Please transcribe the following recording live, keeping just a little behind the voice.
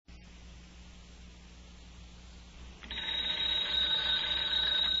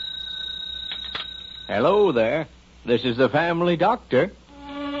Hello there. This is the family doctor.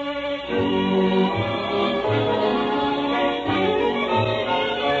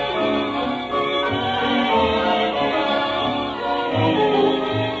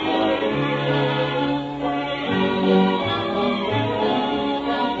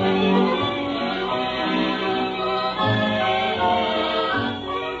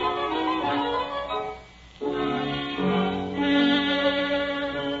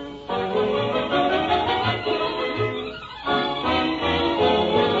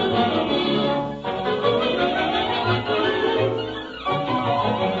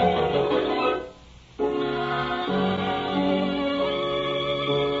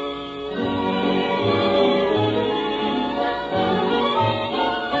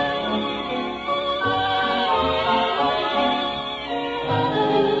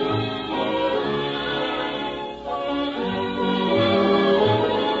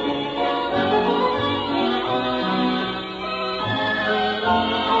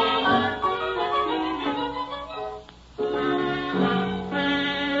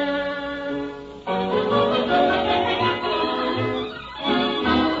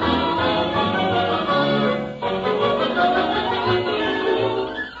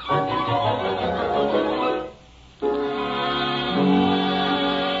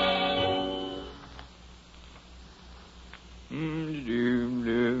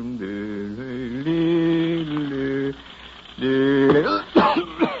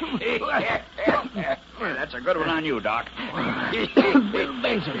 That's a good one on you, Doc. Bill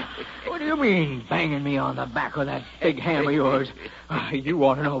Benson, what do you mean banging me on the back with that big ham of yours? You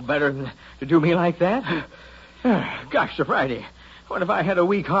ought to know better than to do me like that. Gosh, the Friday. What if I had a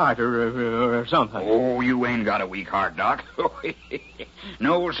weak heart or something? Oh, you ain't got a weak heart, Doc.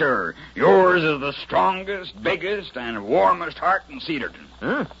 No, sir. Yours is the strongest, biggest, and warmest heart in Cedarton.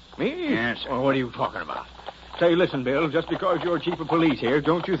 Huh? Me? Yes, sir. Well, what are you talking about? Say, listen, Bill, just because you're chief of police here,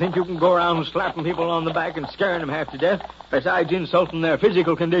 don't you think you can go around slapping people on the back and scaring them half to death, besides insulting their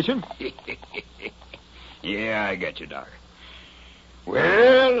physical condition? Yeah, I get you, Doc.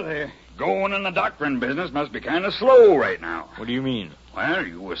 Well, going in the doctoring business must be kind of slow right now. What do you mean? Well,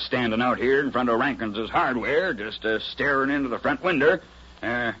 you was standing out here in front of Rankins's hardware, just staring into the front window.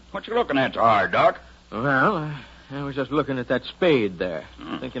 What you looking at so hard, Doc? Well, I was just looking at that spade there,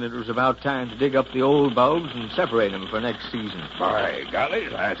 thinking it was about time to dig up the old bulbs and separate them for next season. By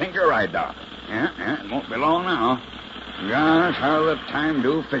golly, I think you're right, Doc. Yeah, it won't be long now. Gosh, how the time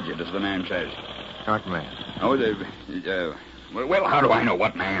do fidget, as the man says. What man? Oh, well, how do I know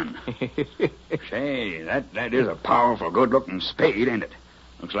what man? Say, that is a powerful good-looking spade, ain't it?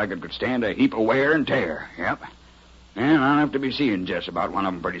 Looks like it could stand a heap of wear and tear. Yep. And I'll have to be seeing just about one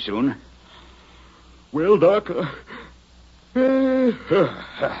of them pretty soon. Well, Doc,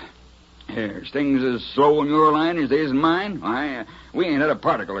 as things as slow in your line as they is in mine, we ain't had a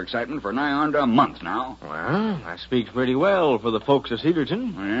particle of excitement for nigh on to a month now. Well, that speaks pretty well for the folks of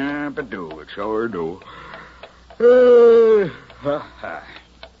Cedarton. Yeah, but it sure do. You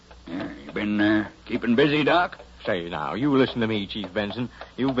been keeping busy, Doc? Say, now, you listen to me, Chief Benson.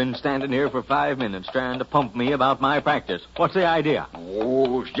 You've been standing here for 5 minutes trying to pump me about my practice. What's the idea?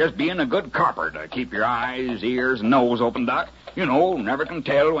 Oh, it's just being a good copper to keep your eyes, ears, and nose open, Doc. You know, never can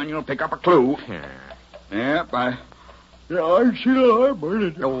tell when you'll pick up a clue. Yep, I see the light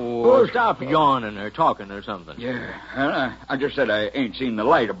burning. Oh, stop yawning or talking or something. Yeah, well, I just said I ain't seen the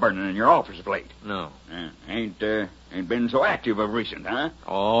light burning in your office of late. No. Ain't been so active of recent, huh?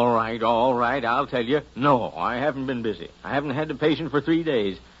 All right, I'll tell you. No, I haven't been busy. I haven't had a patient for 3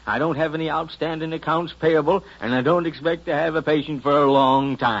 days. I don't have any outstanding accounts payable, and I don't expect to have a patient for a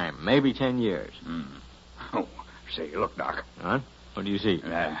long time, maybe 10 years. Oh, say, look, Doc. Huh? What do you see?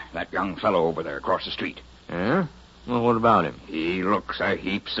 That young fellow over there across the street. Yeah? Well, what about him? He looks a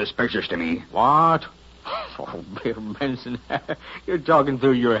heap suspicious to me. What? Oh, Bill Benson, you're talking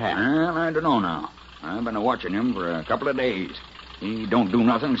through your hat. Well, I don't know now. I've been watching him for a couple of days. He don't do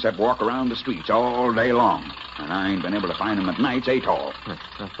nothing except walk around the streets all day long. And I ain't been able to find him at nights at all.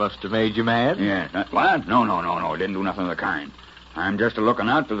 That must have made you mad? Yeah. What? No. Didn't do nothing of the kind. I'm just looking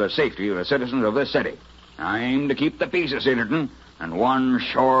out for the safety of the citizens of this city. I aim to keep the peace of Cedarton, and one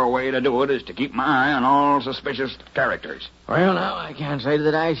sure way to do it is to keep my eye on all suspicious characters. Well, now, I can't say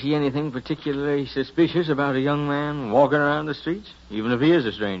that I see anything particularly suspicious about a young man walking around the streets, even if he is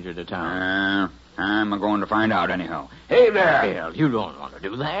a stranger to town. I'm going to find out anyhow. Hey there! Well, you don't want to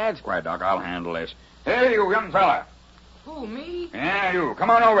do that. Quiet, Doc. I'll handle this. Hey, you young fella. Who, me? Yeah, you. Come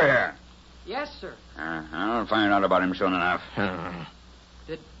on over here. Yes, sir. I'll find out about him soon enough.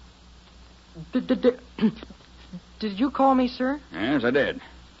 Did you call me, sir? Yes, I did.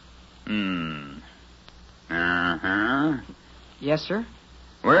 Uh-huh. Yes, sir.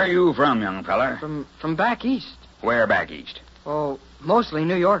 Where are you from, young fella? From back east. Where back east? Oh, mostly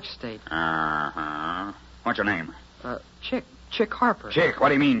New York State. Uh-huh. What's your name? Chick Harper. Chick. What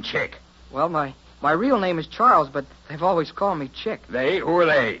do you mean, Chick? Well, my real name is Charles, but they've always called me Chick. They? Who are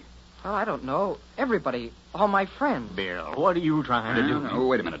they? Well, I don't know. Everybody. All my friends. Bill, what are you trying to do? Oh,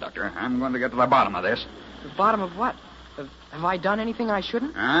 wait a minute, Doctor. I'm going to get to the bottom of this. The bottom of what? Have I done anything I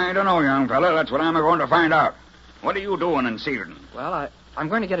shouldn't? I don't know, young fella. That's what I'm going to find out. What are you doing in Cedarton? Well, I'm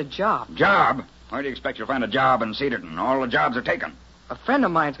going to get a job. Job? Where do you expect you'll find a job in Cedarton? All the jobs are taken. A friend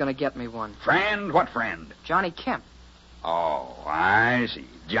of mine's going to get me one. Friend? What friend? Johnny Kemp. Oh, I see.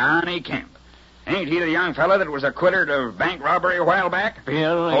 Johnny Kemp. Ain't he the young fella that was acquitted of bank robbery a while back?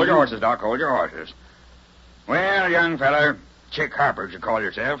 Bill, Hold your horses, Doc. Hold your horses. Well, young fella, Chick Harper, you call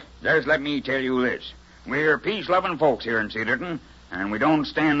yourself. Just let me tell you this. We're peace-loving folks here in Cedarton, and we don't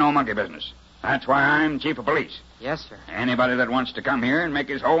stand no monkey business. That's why I'm chief of police. Yes, sir. Anybody that wants to come here and make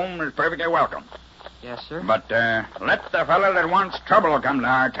his home is perfectly welcome. Yes, sir. But let the fella that wants trouble come to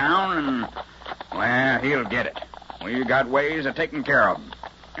our town, and, well, he'll get it. We got ways of taking care of him.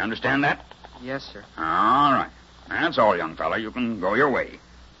 You understand that? Yes, sir. All right. That's all, young fella. You can go your way.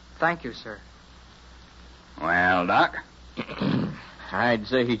 Thank you, sir. Well, Doc? I'd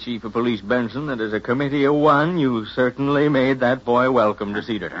say, Chief of Police Benson, that as a committee of one, you certainly made that boy welcome to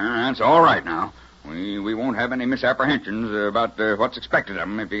Cedarton. That's all right now. We won't have any misapprehensions about what's expected of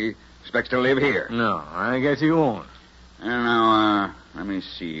him if he expects to live here. No, I guess he won't. And now, let me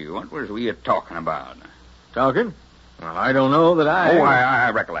see. What was we talking about? Talking? Well, I don't know that I... Oh, I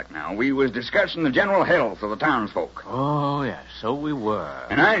recollect now. We was discussing the general health of the townsfolk. Oh, yes, so we were.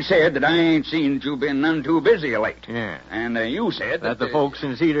 And I said that I ain't seen that you've been none too busy of late. Yeah. And you said That the folks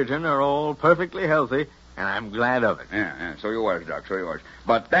in Cedarton are all perfectly healthy, and I'm glad of it. Yeah, so you was, Doc, so you was.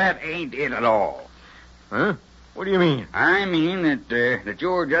 But that ain't it at all. Huh? What do you mean? I mean that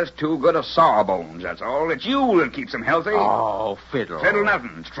you're just too good a sawbones, that's all. It's you that keeps them healthy. Oh, fiddle. Fiddle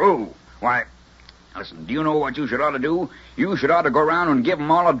nothing, it's true. Why, listen, do you know what you should ought to do? You should ought to go around and give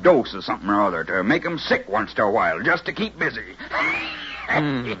them all a dose of something or other to make them sick once in a while, just to keep busy.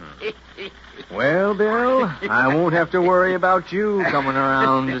 Well, Bill, I won't have to worry about you coming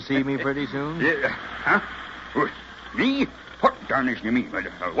around to see me pretty soon. Huh? Me? What darnation you mean?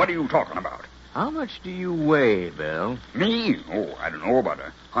 What are you talking about? How much do you weigh, Bill? Me? Oh, I don't know, about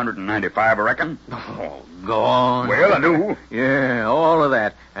 195, I reckon. Oh, go on. Well, I do. Yeah, all of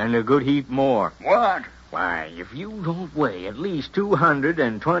that, and a good heap more. What? Why, if you don't weigh at least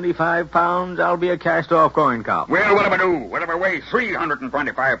 225 pounds, I'll be a cast-off coin cop. Well, what if I do? What if I weigh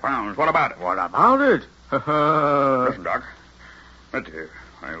 325 pounds? What about it? What about it? Listen, Doc.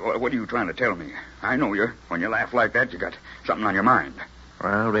 What are you trying to tell me? I know you. When you laugh like that, you got something on your mind.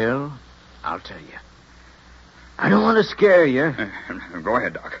 Well, Bill, I'll tell you. I don't want to scare you. Go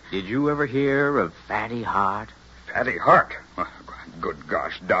ahead, Doc. Did you ever hear of Fatty Heart? Fatty Heart? Good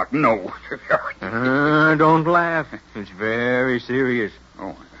gosh, Doc, no. Don't laugh. It's very serious.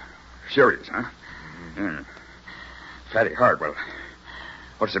 Oh, serious, huh? Fatty Heart, well,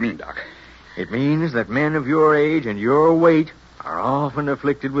 what does it mean, Doc? It means that men of your age and your weight are often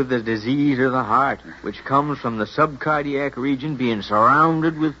afflicted with the disease of the heart, which comes from the subcardiac region being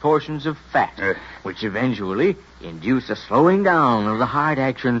surrounded with portions of fat, which eventually induce a slowing down of the heart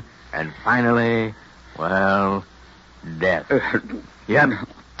action, and finally, well, death. Yep.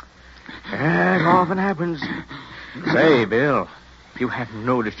 That often happens. Say, Bill, you haven't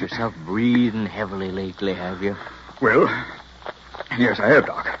noticed yourself breathing heavily lately, have you? Well, yes, I have,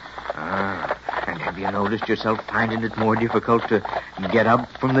 Doc. And have you noticed yourself finding it more difficult to get up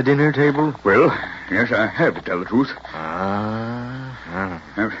from the dinner table? Well, yes, I have, to tell the truth.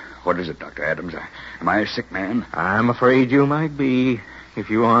 What is it, Dr. Adams? Am I a sick man? I'm afraid you might be. If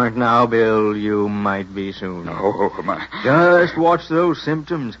you aren't now, Bill, you might be soon. Oh, my. Just watch those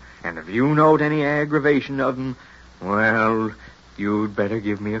symptoms, and if you note any aggravation of them, well, you'd better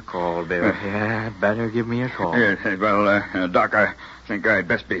give me a call, Bill. Yeah, better give me a call. Well, Doc, I think I'd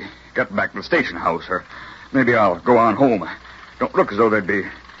best be getting back to the station house, or maybe I'll go on home. Don't look as though there'd be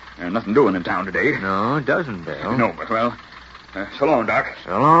nothing doing in town today. No, it doesn't, Bill. No, but, well, so long, Doc.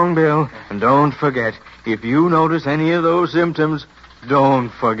 So long, Bill. And don't forget, if you notice any of those symptoms, don't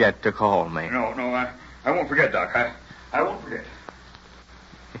forget to call me. No, I won't forget, Doc. I won't forget.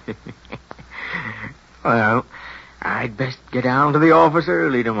 Well, I'd best get down to the office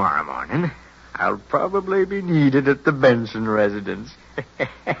early tomorrow morning. I'll probably be needed at the Benson residence.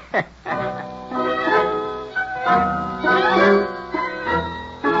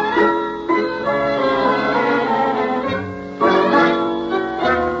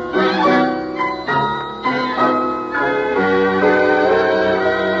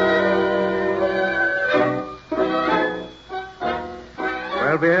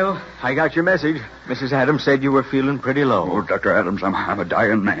 Well, Bill, I got your message. Mrs. Adams said you were feeling pretty low. Oh, Dr. Adams, I'm a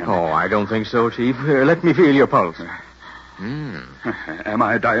dying man. Oh, I don't think so, Chief. Here, let me feel your pulse. Am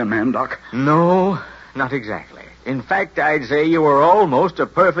I a dying man, Doc? No, not exactly. In fact, I'd say you were almost a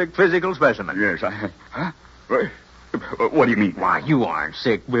perfect physical specimen. Yes, Huh? What do you mean? Why, you aren't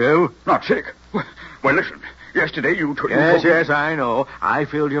sick, Bill. Not sick? Well, listen. Yesterday you told Yes, I know. I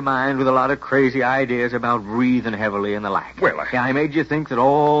filled your mind with a lot of crazy ideas about breathing heavily and the like. Well, I made you think that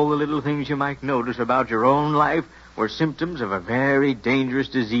all the little things you might notice about your own life were symptoms of a very dangerous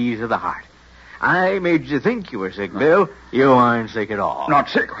disease of the heart. I made you think you were sick, Bill. You aren't sick at all. Not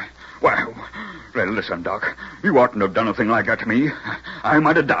sick? Well, listen, Doc. You oughtn't to have done a thing like that to me. I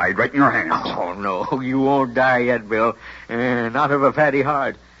might have died right in your hands. Oh, no, you won't die yet, Bill. Not of a fatty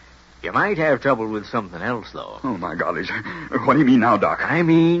heart. You might have trouble with something else, though. Oh, my gollies. What do you mean now, Doc? I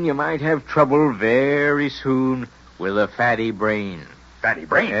mean you might have trouble very soon with a fatty brain. Fatty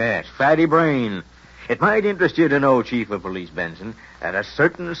brain? Yes, fatty brain. It might interest you to know, Chief of Police Benson, that a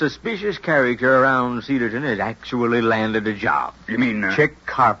certain suspicious character around Cedarton has actually landed a job. You mean... Chick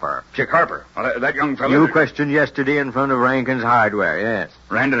Harper. Chick Harper? Well, that young fellow... You questioned yesterday in front of Rankin's Hardware, yes.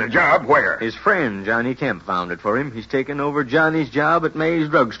 Landed a job where? His friend, Johnny Kemp, found it for him. He's taken over Johnny's job at May's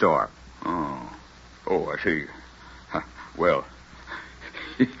drugstore. Oh, I see. Well...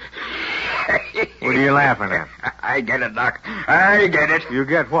 What are you laughing at? I get it, Doc. I get it. You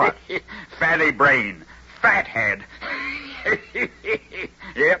get what? Fatty brain. Fat head.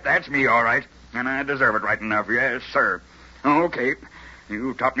 Yep, that's me, all right. And I deserve it right enough. Yes, sir. Okay.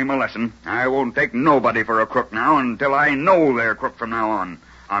 You taught me my lesson. I won't take nobody for a crook now until I know they're crook from now on.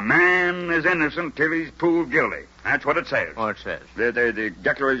 A man is innocent till he's proved guilty. That's what it says. What it says? The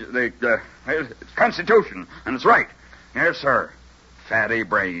Declaration, the Constitution, and it's right. Yes, sir. Fatty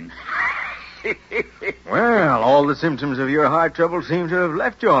brain. Well, all the symptoms of your heart trouble seem to have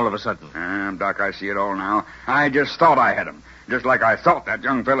left you all of a sudden. Doc, I see it all now. I just thought I had him. Just like I thought that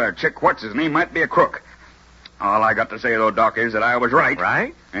young fella, Chick What's-His-Name, might be a crook. All I got to say, though, Doc, is that I was right.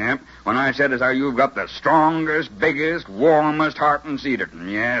 Right? Yep. When I said as how you've got the strongest, biggest, warmest heart in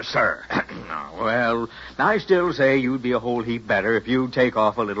Cedarton. Yes, sir. Well, I still say you'd be a whole heap better if you'd take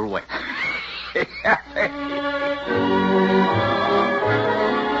off a little weight.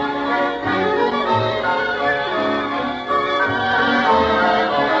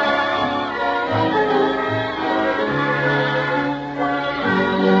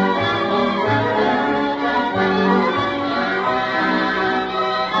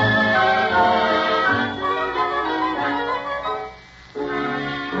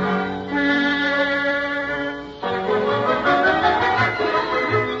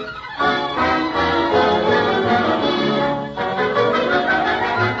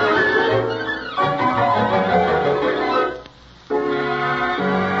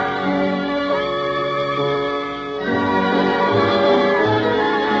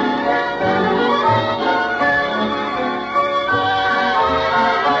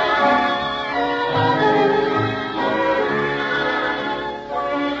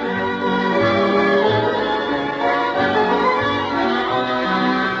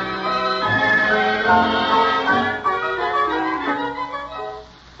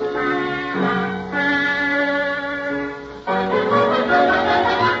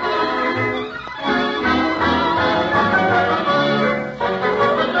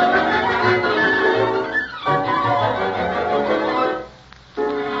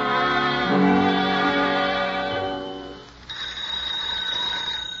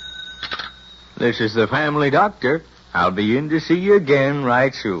 This is the family doctor. I'll be in to see you again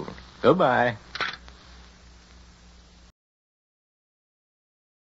right soon. Goodbye.